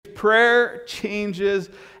Prayer changes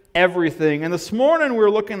everything. And this morning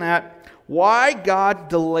we're looking at why God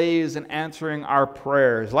delays in answering our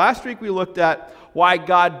prayers. Last week we looked at why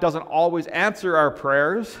God doesn't always answer our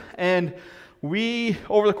prayers. And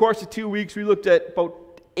over the course of 2 weeks, we looked at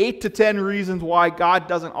about 8 to 10 reasons why God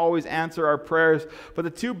doesn't always answer our prayers. But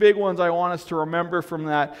the two big ones I want us to remember from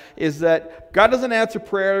that is that God doesn't answer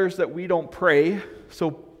prayers that we don't pray,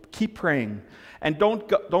 so keep praying. And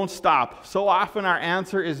don't stop. So often our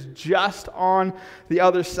answer is just on the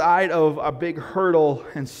other side of a big hurdle.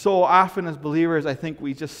 And so often as believers, I think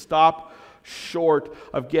we just stop short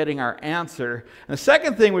of getting our answer. And the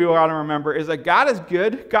second thing we want to remember is that God is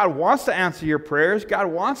good. God wants to answer your prayers. God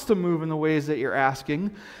wants to move in the ways that you're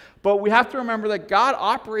asking. But we have to remember that God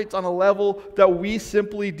operates on a level that we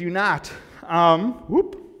simply do not.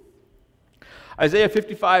 Isaiah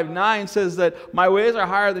 55:9 says that my ways are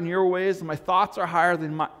higher than your ways, and my thoughts are higher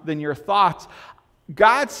than your thoughts.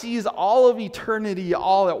 God sees all of eternity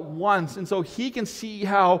all at once, and so he can see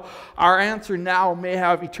how our answer now may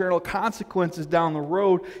have eternal consequences down the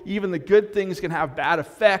road. Even the good things can have bad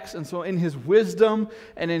effects, and so in his wisdom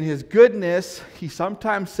and in his goodness, he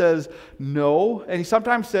sometimes says no, and he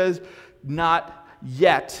sometimes says not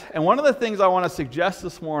yet. And one of the things I want to suggest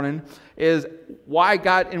this morning is why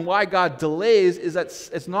God delays is that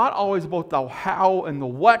it's not always about the how and the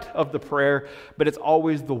what of the prayer, but it's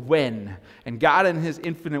always the when. And God in his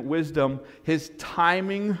infinite wisdom, his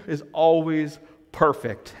timing is always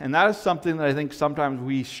perfect. And that is something that I think sometimes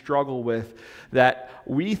we struggle with, that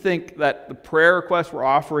we think that the prayer request we're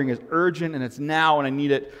offering is urgent and it's now and I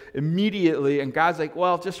need it immediately. And God's like,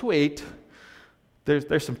 well, just wait.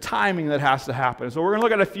 There's some timing that has to happen. So we're going to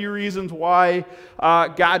look at a few reasons why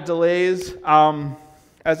God delays.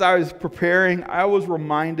 As I was preparing, I was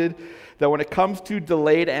reminded that when it comes to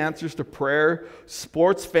delayed answers to prayer,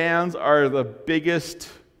 sports fans are the biggest.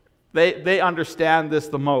 They understand this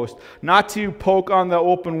the most. Not to poke on the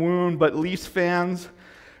open wound, but Leafs fans,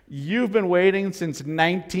 you've been waiting since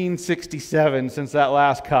 1967, since that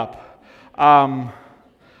last cup.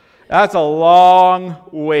 That's a long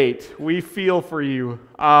wait. We feel for you.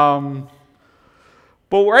 But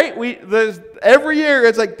every year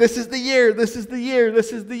it's like, this is the year, this is the year,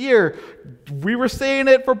 this is the year. We were saying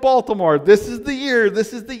it for Baltimore. This is the year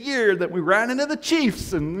that we ran into the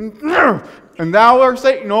Chiefs. And now we're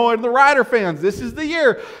saying, and the Rider fans, this is the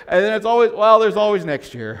year. And then it's always, there's always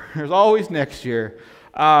next year. There's always next year.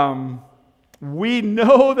 We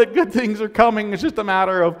know that good things are coming. It's just a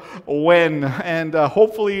matter of when, and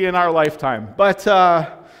hopefully in our lifetime. But,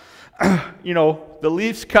 the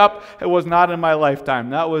Leafs Cup, it was not in my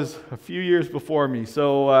lifetime. That was a few years before me.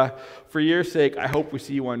 So for your sake, I hope we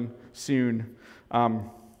see one soon.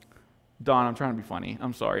 Don, I'm trying to be funny.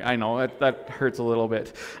 I'm sorry. I know, that hurts a little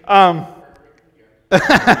bit.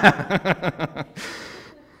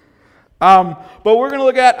 But we're going to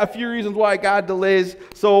look at a few reasons why God delays.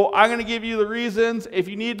 So I'm going to give you the reasons. If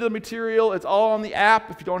you need the material, it's all on the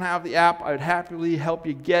app. If you don't have the app, I would happily help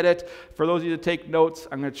you get it. For those of you that take notes,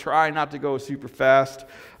 I'm going to try not to go super fast.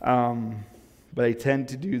 But I tend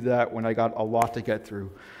to do that when I got a lot to get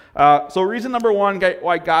through. So reason number one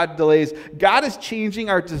why God delays. God is changing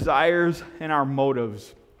our desires and our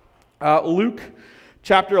motives. Luke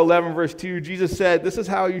Chapter 11, verse 2, Jesus said, this is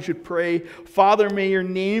how you should pray. Father, may your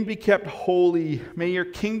name be kept holy. May your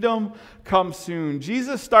kingdom come soon.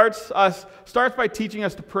 Jesus starts by teaching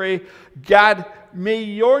us to pray, God, may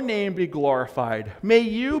your name be glorified. May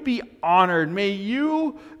you be honored. May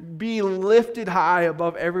you be lifted high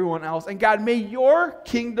above everyone else. And God, may your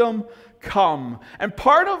kingdom come. And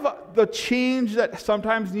part of the change that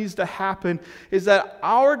sometimes needs to happen is that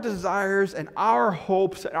our desires and our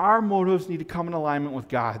hopes and our motives need to come in alignment with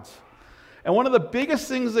God's. And one of the biggest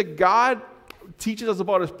things that God teaches us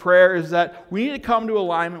about his prayer is that we need to come to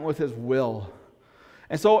alignment with his will.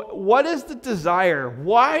 And so what is the desire?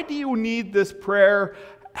 Why do you need this prayer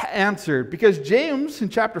answered? Because James in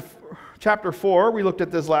chapter 4, we looked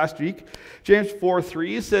at this last week, James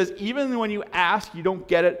 4:3 says, even when you ask, you don't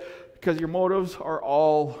get it because your motives are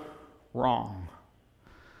all wrong.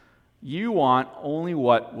 You want only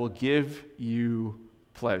what will give you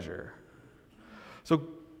pleasure. So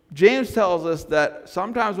James tells us that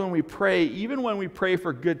sometimes when we pray, even when we pray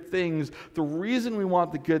for good things, the reason we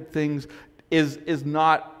want the good things is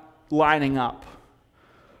not lining up.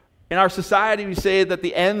 In our society, we say that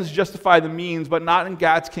the ends justify the means, but not in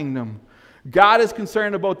God's kingdom. God is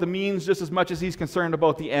concerned about the means just as much as he's concerned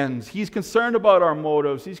about the ends. He's concerned about our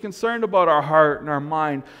motives. He's concerned about our heart and our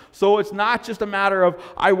mind. So it's not just a matter of,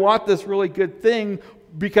 I want this really good thing,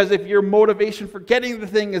 because if your motivation for getting the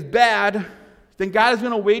thing is bad, then God is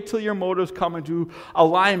going to wait till your motives come into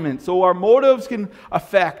alignment. So our motives can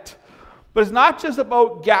affect. But it's not just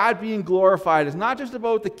about God being glorified. It's not just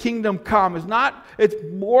about the kingdom come. It's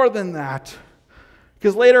more than that.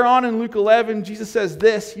 Because later on in Luke 11, Jesus says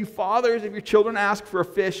this, "You fathers, if your children ask for a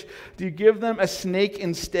fish, do you give them a snake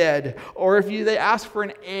instead? Or if they ask for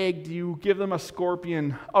an egg, do you give them a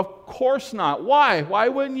scorpion? Of course not." Why? Why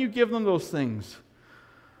wouldn't you give them those things?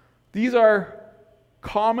 These are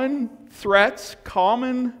common threats,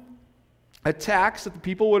 common attacks that the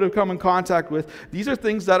people would have come in contact with. These are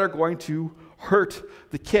things that are going to hurt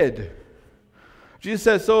the kid. Jesus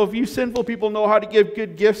says, "So if you sinful people know how to give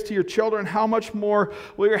good gifts to your children, how much more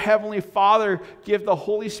will your heavenly Father give the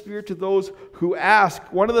Holy Spirit to those who ask?"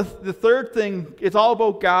 One of the third thing, it's all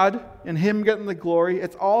about God and Him getting the glory.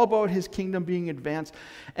 It's all about His kingdom being advanced.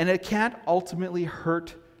 And it can't ultimately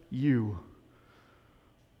hurt you.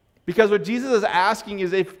 Because what Jesus is asking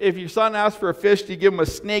is, if your son asks for a fish, do you give him a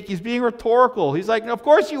snake? He's being rhetorical. He's like, of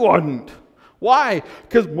course you wouldn't. Why?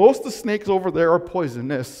 Because most of the snakes over there are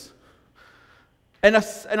poisonous. And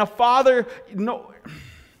a father,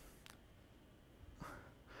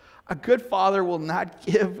 a good father will not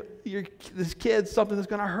give this kid something that's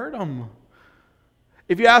going to hurt him.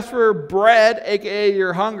 If you ask for bread, aka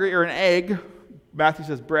you're hungry, or an egg, Matthew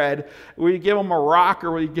says bread, will you give him a rock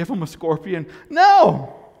or will you give him a scorpion?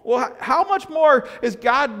 No. Well, how much more is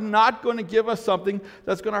God not going to give us something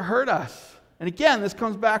that's going to hurt us? And again, this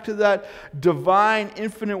comes back to that divine,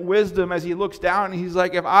 infinite wisdom as He looks down and He's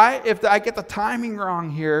like, if I get the timing wrong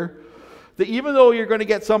here, that even though you're going to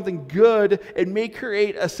get something good, it may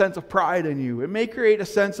create a sense of pride in you. It may create a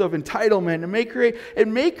sense of entitlement. It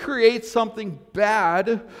may create something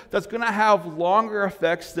bad that's going to have longer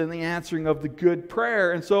effects than the answering of the good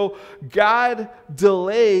prayer. And so God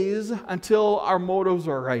delays until our motives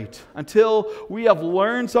are right, until we have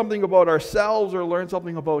learned something about ourselves or learned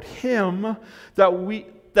something about Him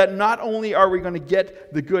that not only are we going to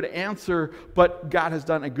get the good answer, but God has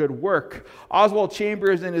done a good work. Oswald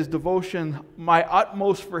Chambers, in his devotion, "My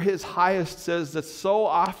Utmost for His Highest," says that so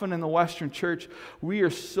often in the Western church, we are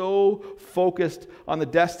so focused on the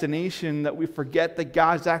destination that we forget that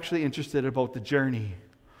God's actually interested about the journey.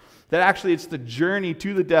 That actually it's the journey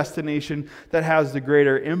to the destination that has the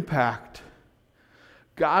greater impact.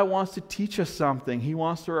 God wants to teach us something. He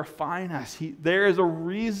wants to refine us. There is a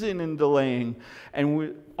reason in delaying.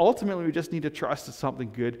 And ultimately, we just need to trust that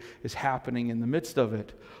something good is happening in the midst of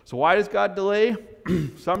it. So why does God delay?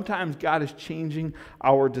 Sometimes God is changing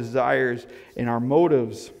our desires and our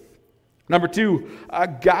motives. Number 2,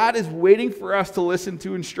 God is waiting for us to listen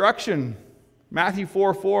to instruction. Matthew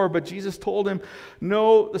 4:4, but Jesus told him,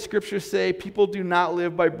 "No, the scriptures say people do not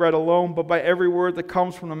live by bread alone, but by every word that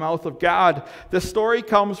comes from the mouth of God." This story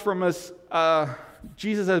comes from us.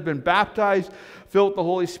 Jesus has been baptized, filled with the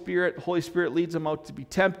Holy Spirit. The Holy Spirit leads him out to be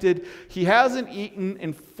tempted. He hasn't eaten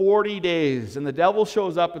in 40 days, and the devil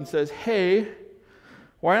shows up and says, "Hey,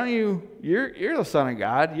 why don't you're the Son of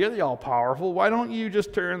God, you're the all-powerful, why don't you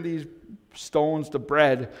just turn these stones to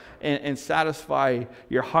bread and satisfy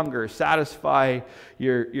your hunger, satisfy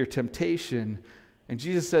your temptation?" And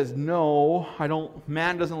Jesus says, "No,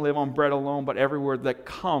 man doesn't live on bread alone, but every word that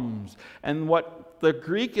comes." And what the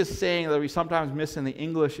Greek is saying that we sometimes miss in the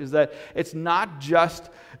English is that it's not just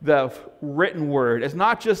the written word. It's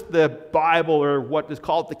not just the Bible or what is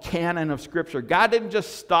called the canon of Scripture. God didn't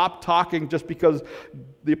just stop talking just because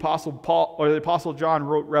the Apostle Paul or the Apostle John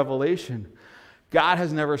wrote Revelation. God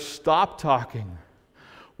has never stopped talking.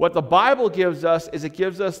 What the Bible gives us is it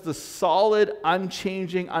gives us the solid,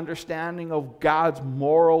 unchanging understanding of God's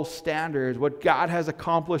moral standards, what God has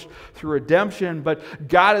accomplished through redemption. But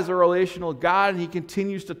God is a relational God, and He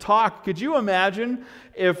continues to talk. Could you imagine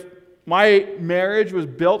if my marriage was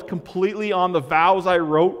built completely on the vows I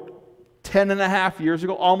wrote 10 and a half years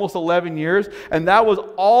ago, almost 11 years, and that was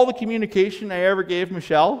all the communication I ever gave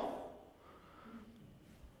Michelle?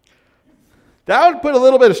 That would put a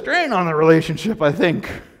little bit of strain on the relationship, I think.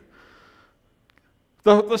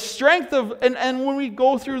 The strength of, and when we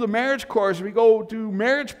go through the marriage course, we go do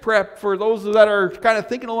marriage prep for those that are kind of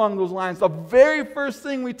thinking along those lines, the very first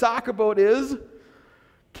thing we talk about is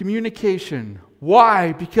communication.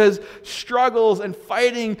 Why? Because struggles and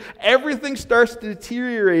fighting, everything starts to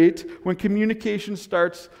deteriorate when communication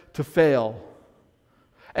starts to fail.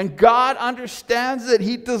 And God understands it.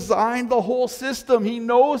 He designed the whole system. He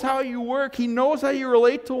knows how you work. He knows how you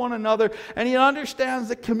relate to one another. And He understands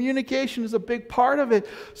that communication is a big part of it.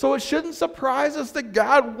 So it shouldn't surprise us that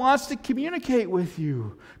God wants to communicate with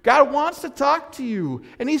you. God wants to talk to you.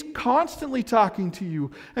 And He's constantly talking to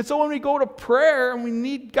you. And so when we go to prayer and we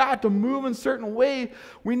need God to move in a certain way,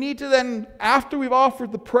 we need to then, after we've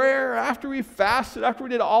offered the prayer, after we've fasted, after we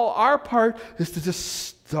did all our part, is to just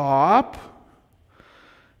stop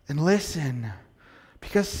and listen,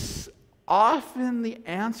 because often the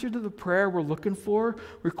answer to the prayer we're looking for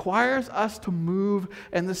requires us to move,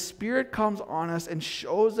 and the Spirit comes on us and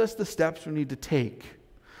shows us the steps we need to take.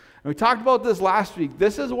 And we talked about this last week.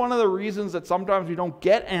 This is one of the reasons that sometimes we don't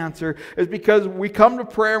get answer, is because we come to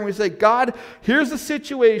prayer and we say, God, here's the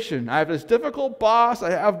situation. I have this difficult boss. I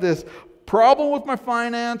have this problem with my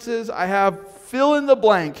finances. I have fill in the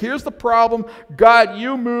blank. Here's the problem. God,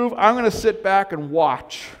 you move. I'm going to sit back and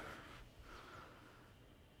watch.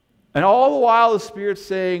 And all the while the Spirit's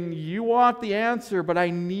saying, you want the answer, but I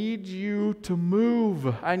need you to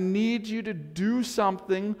move. I need you to do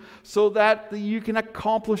something so that you can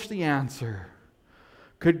accomplish the answer.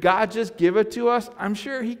 Could God just give it to us? I'm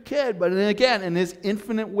sure He could. But then again, in His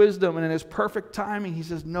infinite wisdom and in His perfect timing, He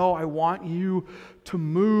says, no, I want you to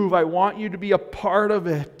move. I want you to be a part of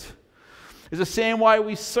it. It's the same why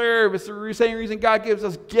we serve. It's the same reason God gives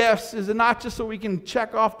us gifts. Is it not just so we can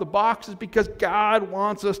check off the boxes? Because God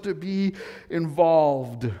wants us to be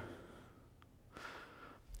involved.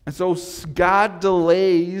 And so God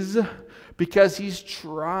delays because He's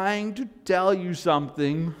trying to tell you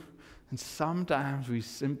something. And sometimes we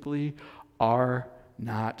simply are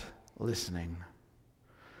not listening.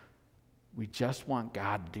 We just want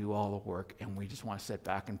God to do all the work, and we just want to sit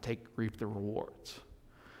back and reap the rewards.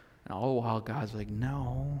 And all the while, God's like,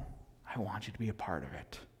 no, I want you to be a part of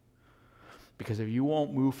it. Because if you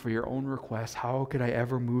won't move for your own requests, how could I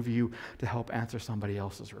ever move you to help answer somebody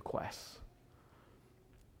else's requests?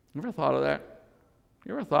 You ever thought of that?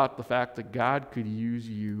 You ever thought the fact that God could use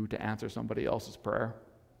you to answer somebody else's prayer?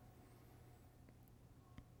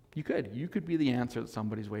 You could. You could be the answer that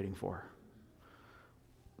somebody's waiting for.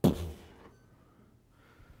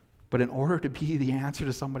 But in order to be the answer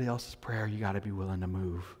to somebody else's prayer, you got to be willing to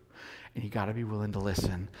move. And you got to be willing to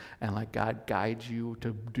listen and let God guide you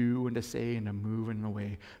to do and to say and to move in a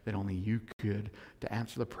way that only you could, to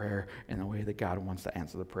answer the prayer in the way that God wants to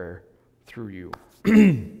answer the prayer through you.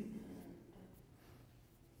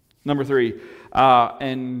 Number 3,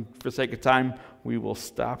 and for the sake of time, we will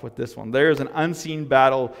stop with this one. There is an unseen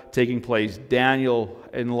battle taking place. Daniel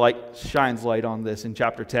shines light on this in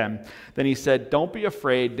chapter 10. Then he said, don't be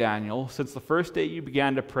afraid, Daniel. Since the first day you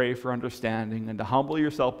began to pray for understanding and to humble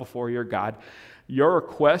yourself before your God, your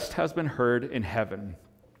request has been heard in heaven.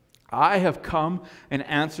 I have come in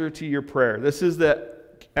answer to your prayer. This is the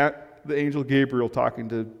angel Gabriel talking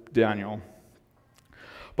to Daniel.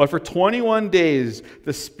 But for 21 days,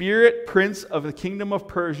 the spirit prince of the kingdom of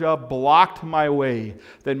Persia blocked my way.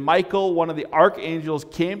 Then Michael, one of the archangels,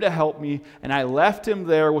 came to help me, and I left him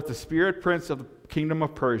there with the spirit prince of the kingdom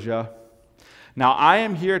of Persia. Now I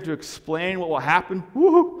am here to explain what will happen.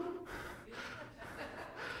 Woo-hoo.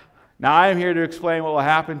 Now I am here to explain what will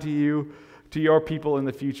happen to you, to your people in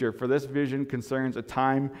the future, for this vision concerns a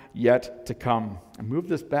time yet to come. I moved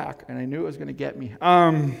this back, and I knew it was going to get me.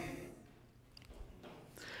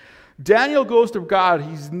 Daniel goes to God.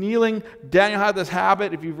 He's kneeling. Daniel had this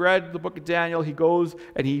habit. If you've read the book of Daniel, he goes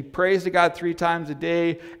and he prays to God 3 times a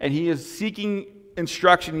day, and he is seeking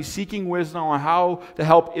instruction. He's seeking wisdom on how to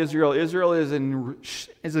help Israel. Israel is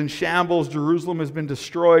in shambles. Jerusalem has been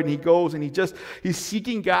destroyed, and he goes and he's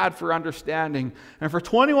seeking God for understanding. And for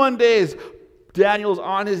 21 days, Daniel's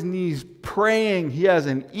on his knees praying. He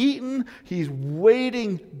hasn't eaten. He's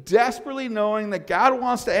waiting, desperately knowing that God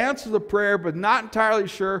wants to answer the prayer, but not entirely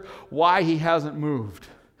sure why he hasn't moved.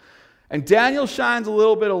 And Daniel shines a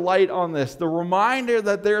little bit of light on this, the reminder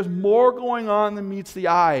that there's more going on than meets the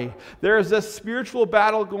eye. There's this spiritual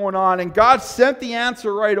battle going on, and God sent the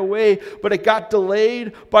answer right away, but it got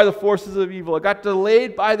delayed by the forces of evil. It got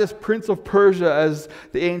delayed by this prince of Persia, as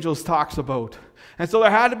the angels talks about. And so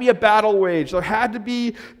there had to be a battle waged. There had to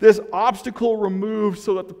be this obstacle removed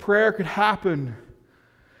so that the prayer could happen.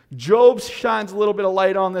 Job shines a little bit of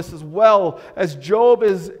light on this as well, as Job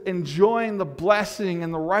is enjoying the blessing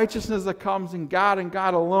and the righteousness that comes in God and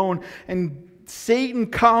God alone. And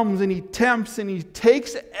Satan comes and he tempts and he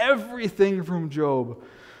takes everything from Job.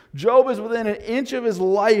 Job is within an inch of his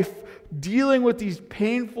life dealing with these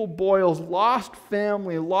painful boils, lost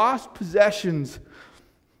family, lost possessions.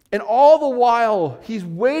 And all the while, he's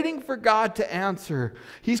waiting for God to answer.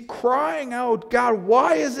 He's crying out, God,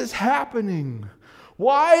 why is this happening?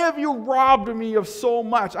 Why have you robbed me of so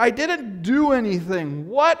much? I didn't do anything.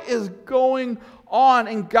 What is going on?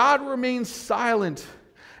 And God remains silent.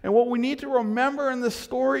 And what we need to remember in this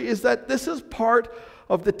story is that this is part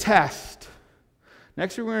of the test.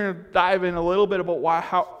 Next, we're going to dive in a little bit about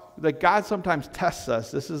how God sometimes tests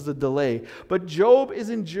us. This is the delay. But Job is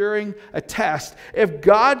enduring a test. If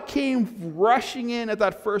God came rushing in at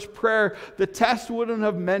that first prayer, the test wouldn't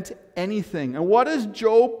have meant anything. And what is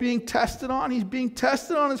Job being tested on? He's being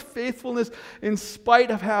tested on his faithfulness in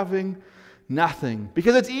spite of having nothing.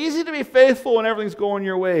 Because it's easy to be faithful when everything's going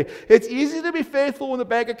your way. It's easy to be faithful when the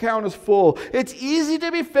bank account is full. It's easy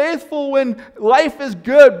to be faithful when life is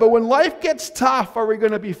good. But when life gets tough, are we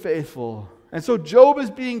going to be faithful? And so Job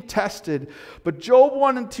is being tested. But Job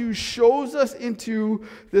 1 and 2 shows us into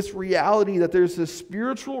this reality that there's this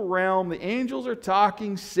spiritual realm. The angels are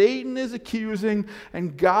talking. Satan is accusing.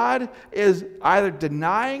 And God is either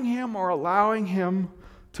denying him or allowing him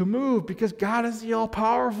to move, because God is the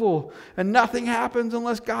all-powerful, and nothing happens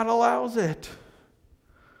unless God allows it.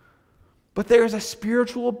 But there's a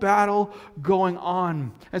spiritual battle going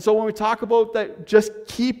on. And so when we talk about that, just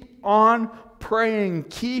keep on praying,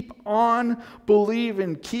 keep on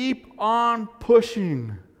believing, keep on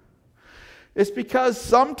pushing. It's because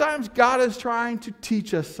sometimes God is trying to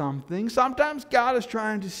teach us something. Sometimes God is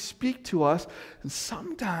trying to speak to us. And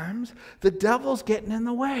sometimes the devil's getting in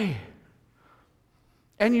the way.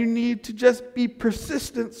 And you need to just be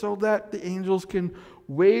persistent so that the angels can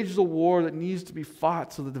wage the war that needs to be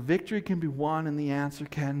fought, so that the victory can be won and the answer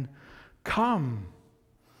can come.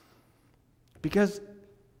 Because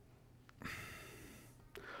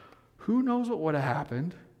who knows what would have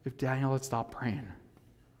happened if Daniel had stopped praying?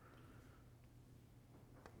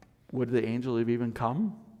 Would the angel have even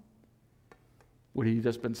come? Would he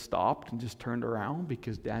just been stopped and just turned around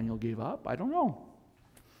because Daniel gave up? I don't know.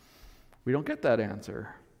 We don't get that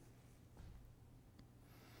answer.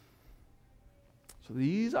 So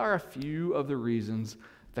these are a few of the reasons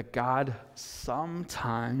that God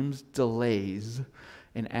sometimes delays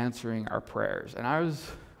in answering our prayers. And I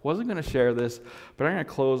wasn't going to share this, but I'm going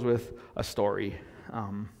to close with a story.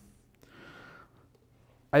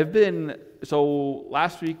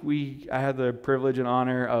 Last week I had the privilege and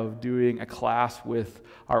honor of doing a class with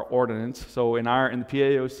our ordinance. So in the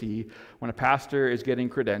PAOC, when a pastor is getting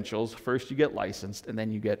credentials, first you get licensed and then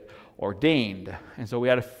you get ordained. And so we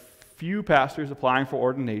had a few pastors applying for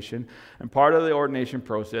ordination, and part of the ordination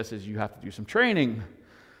process is you have to do some training.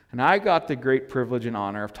 And I got the great privilege and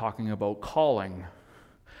honor of talking about calling,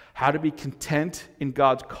 how to be content in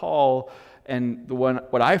God's call. And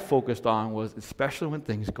what I focused on was especially when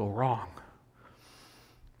things go wrong.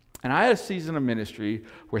 And I had a season of ministry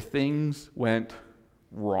where things went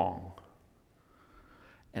wrong.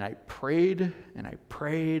 And I prayed and I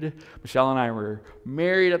prayed. Michelle and I were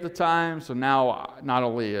married at the time, so now not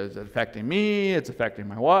only is it affecting me, it's affecting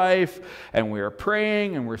my wife. And we were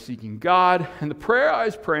praying and we're seeking God. And the prayer I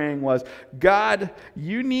was praying was, God,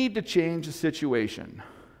 you need to change the situation.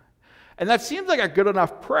 And that seems like a good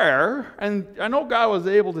enough prayer, and I know God was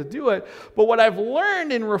able to do it, but what I've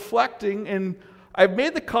learned in reflecting, and I've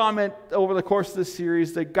made the comment over the course of this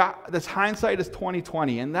series that this hindsight is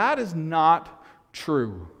 2020, and that is not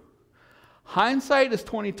true. Hindsight is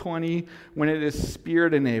 2020 when it is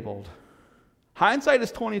Spirit-enabled. Hindsight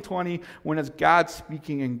is 2020 when it's God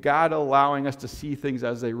speaking and God allowing us to see things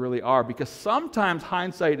as they really are, because sometimes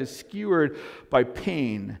hindsight is skewered by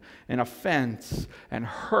pain and offense and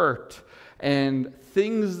hurt and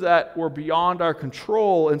things that were beyond our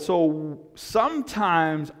control. And so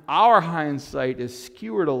sometimes our hindsight is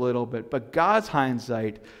skewered a little bit, but God's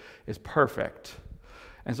hindsight is perfect.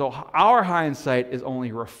 And so our hindsight is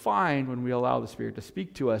only refined when we allow the Spirit to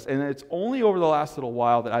speak to us. And it's only over the last little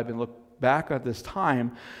while that I've been looking back at this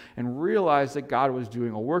time and realized that God was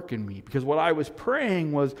doing a work in me. Because what I was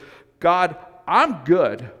praying was, God, I'm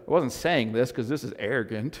good. I wasn't saying this because this is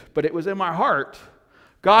arrogant, but it was in my heart.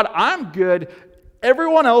 God, I'm good.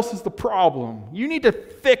 Everyone else is the problem. You need to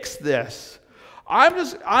fix this.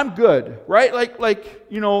 I'm good, right?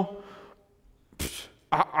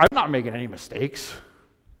 I'm not making any mistakes.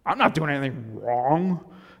 I'm not doing anything wrong.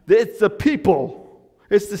 It's the people.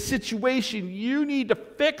 It's the situation. You need to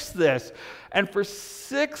fix this. And for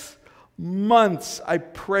 6 months, I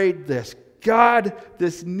prayed this. God,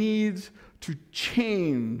 this needs to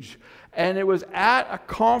change. And it was at a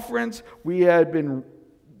conference. We had been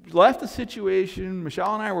left the situation.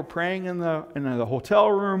 Michelle and I were praying in the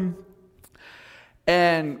hotel room.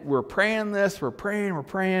 And we're praying this. We're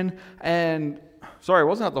praying. And sorry, it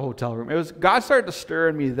wasn't at the hotel room. It was God started to stir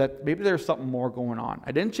in me that maybe there's something more going on.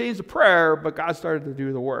 I didn't change the prayer, but God started to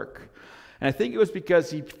do the work. And I think it was because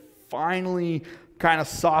he finally kind of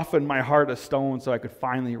softened my heart of stone so I could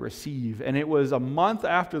finally receive. And it was a month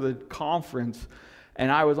after the conference,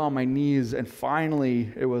 and I was on my knees, and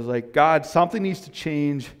finally it was like, God, something needs to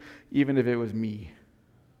change, even if it was me.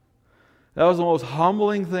 That was the most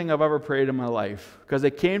humbling thing I've ever prayed in my life, because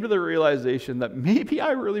I came to the realization that maybe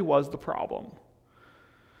I really was the problem.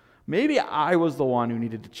 Maybe I was the one who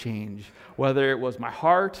needed to change, whether it was my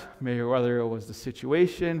heart, maybe whether it was the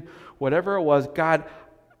situation, whatever it was. God,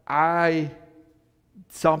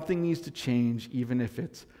 something needs to change, even if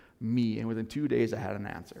it's me. And within 2 days, I had an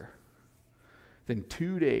answer. Within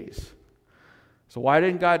 2 days. So why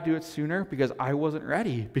didn't God do it sooner? Because I wasn't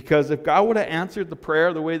ready. Because if God would have answered the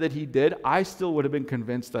prayer the way that he did, I still would have been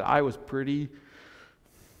convinced that I was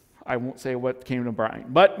I won't say what came to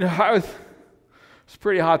mind, but it's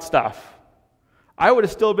pretty hot stuff. I would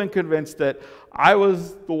have still been convinced that I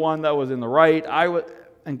was the one that was in the right.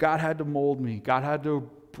 And God had to mold me. God had to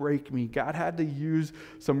break me. God had to use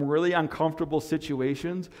some really uncomfortable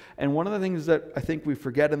situations. And one of the things that I think we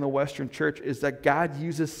forget in the Western church is that God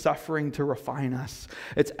uses suffering to refine us.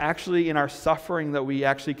 It's actually in our suffering that we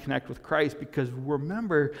actually connect with Christ, because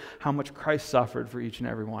remember how much Christ suffered for each and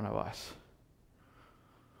every one of us.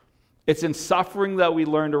 It's in suffering that we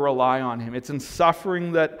learn to rely on him. It's in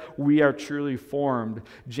suffering that we are truly formed.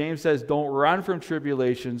 James says, don't run from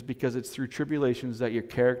tribulations, because it's through tribulations that your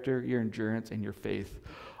character, your endurance, and your faith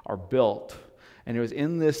are built. And it was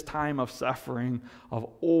in this time of suffering, of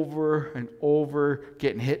over and over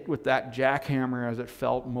getting hit with that jackhammer as it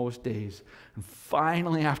felt most days. And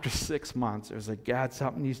finally, after 6 months, it was like, God,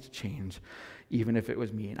 something needs to change, even if it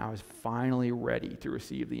was me. And I was finally ready to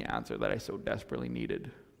receive the answer that I so desperately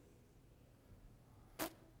needed.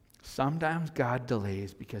 Sometimes God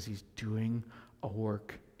delays because he's doing a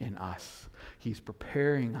work in us. He's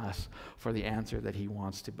preparing us for the answer that he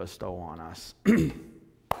wants to bestow on us.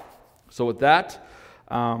 So with that,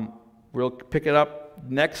 we'll pick it up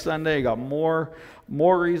next Sunday. I got more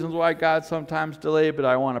reasons why God sometimes delays, but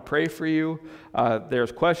I want to pray for you.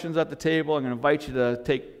 There's questions at the table. I'm going to invite you to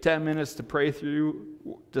take 10 minutes to pray through,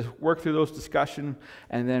 to work through those discussions,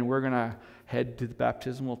 and then we're going to head to the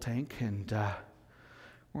baptismal tank, and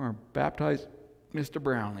we're going to baptize Mr.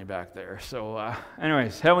 Brownlee back there. So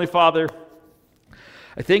anyways, Heavenly Father,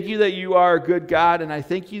 I thank you that you are a good God, and I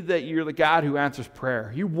thank you that you're the God who answers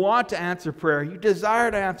prayer. You want to answer prayer. You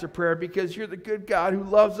desire to answer prayer because you're the good God who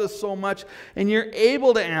loves us so much, and you're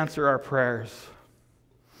able to answer our prayers.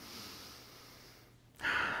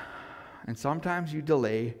 And sometimes you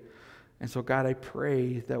delay. And so, God, I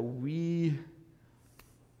pray that we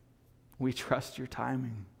trust your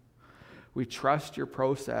timing. We trust your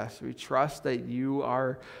process. We trust that you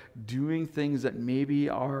are doing things that maybe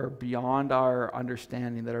are beyond our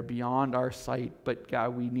understanding, that are beyond our sight. But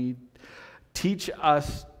God, teach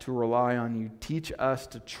us to rely on you. Teach us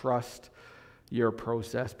to trust your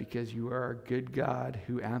process, because you are a good God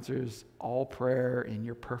who answers all prayer in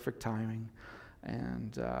your perfect timing.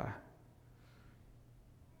 And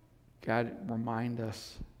God, remind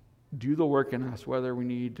us. Do the work in us, whether we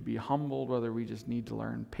need to be humbled, whether we just need to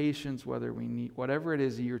learn patience, whatever it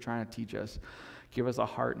is that you're trying to teach us. Give us a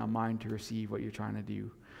heart and a mind to receive what you're trying to do.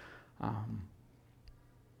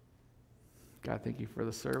 God, thank you for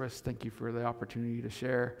the service. Thank you for the opportunity to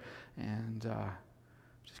share. And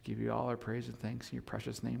just give you all our praise and thanks in your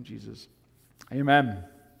precious name, Jesus. Amen.